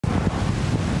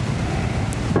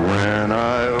When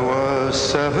I was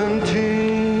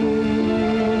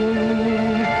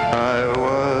 17, I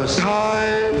was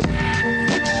tired.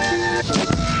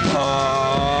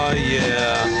 Oh,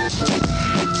 yeah.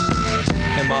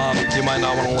 Hey, Mom, you might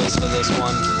not want to listen to this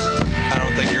one. I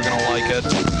don't think you're gonna like it.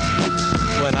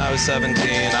 When I was 17,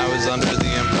 I was under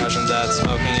the impression that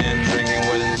smoking and drinking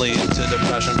wouldn't lead to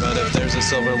depression, but if there's a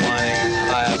silver lining,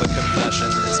 I have a confession.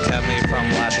 It's kept me from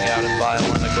lashing out in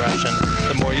violent aggression.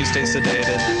 The more you stay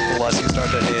sedated, the less you start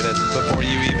to hate it. Before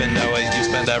you even know it, you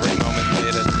spend every moment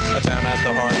faded. I found out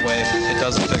the hard way, it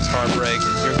doesn't fix heartbreak.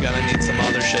 You're gonna need some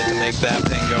other shit to make that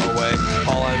pain go away.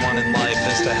 All I want in life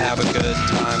is to have a good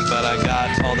time, but I got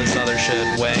all this other shit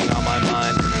weighing on my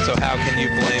mind. So how can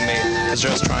you blame me? It's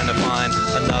just trying to find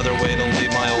another way to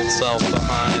leave my old self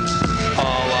behind.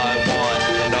 All I want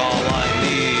and all I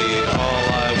need, all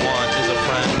I want is a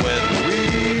friend with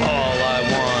weed. All I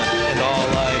want and all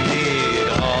I need,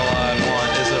 all I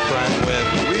want is a friend with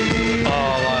weed.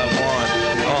 All I want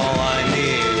and all I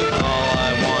need, all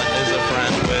I want is a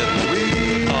friend with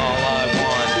weed. All I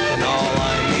want and all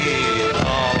I need,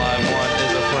 all I want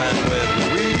is a friend with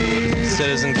weed.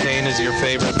 Citizen Kane is your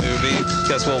favorite movie?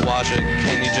 Guess we'll watch it.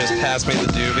 Can you just pass me the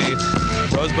doobie?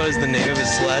 Rosebud is the name of his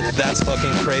sled? That's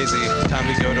fucking crazy. Time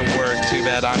to go to work, too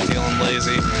bad I'm feeling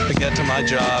lazy. I get to my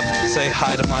job, say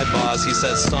hi to my boss. He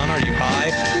says, son, are you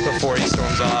high? Before he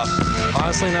storms off.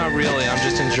 Honestly, not really, I'm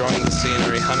just enjoying the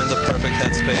scenery. I'm in the perfect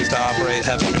headspace to operate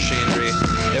heavy machinery.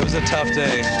 It was a tough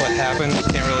day. What happened?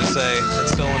 Can't really say.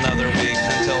 It's still another week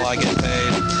until I get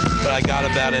paid. But I got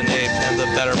about an 8th and the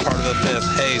better part of the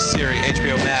 5th. Hey Siri,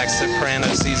 HBO Max,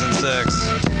 Sopranos Season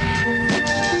 6.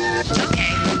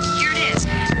 Okay, here it is.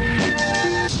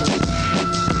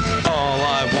 All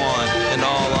I want and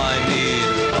all I need,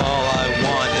 all I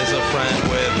want is a friend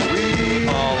with weed.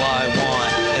 All I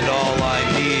want and all I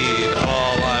need,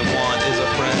 all I want is a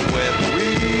friend with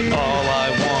weed. All I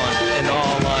want and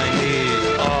all I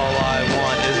need, all I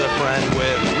want is a friend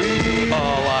with weed.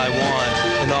 All I want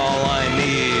and all I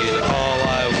need, all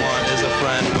I want is a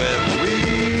friend with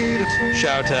weed.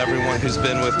 Shout out to everyone who's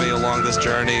been with me along this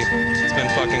journey. It's been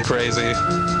fucking crazy.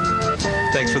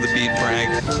 Thanks for the beat, Frank.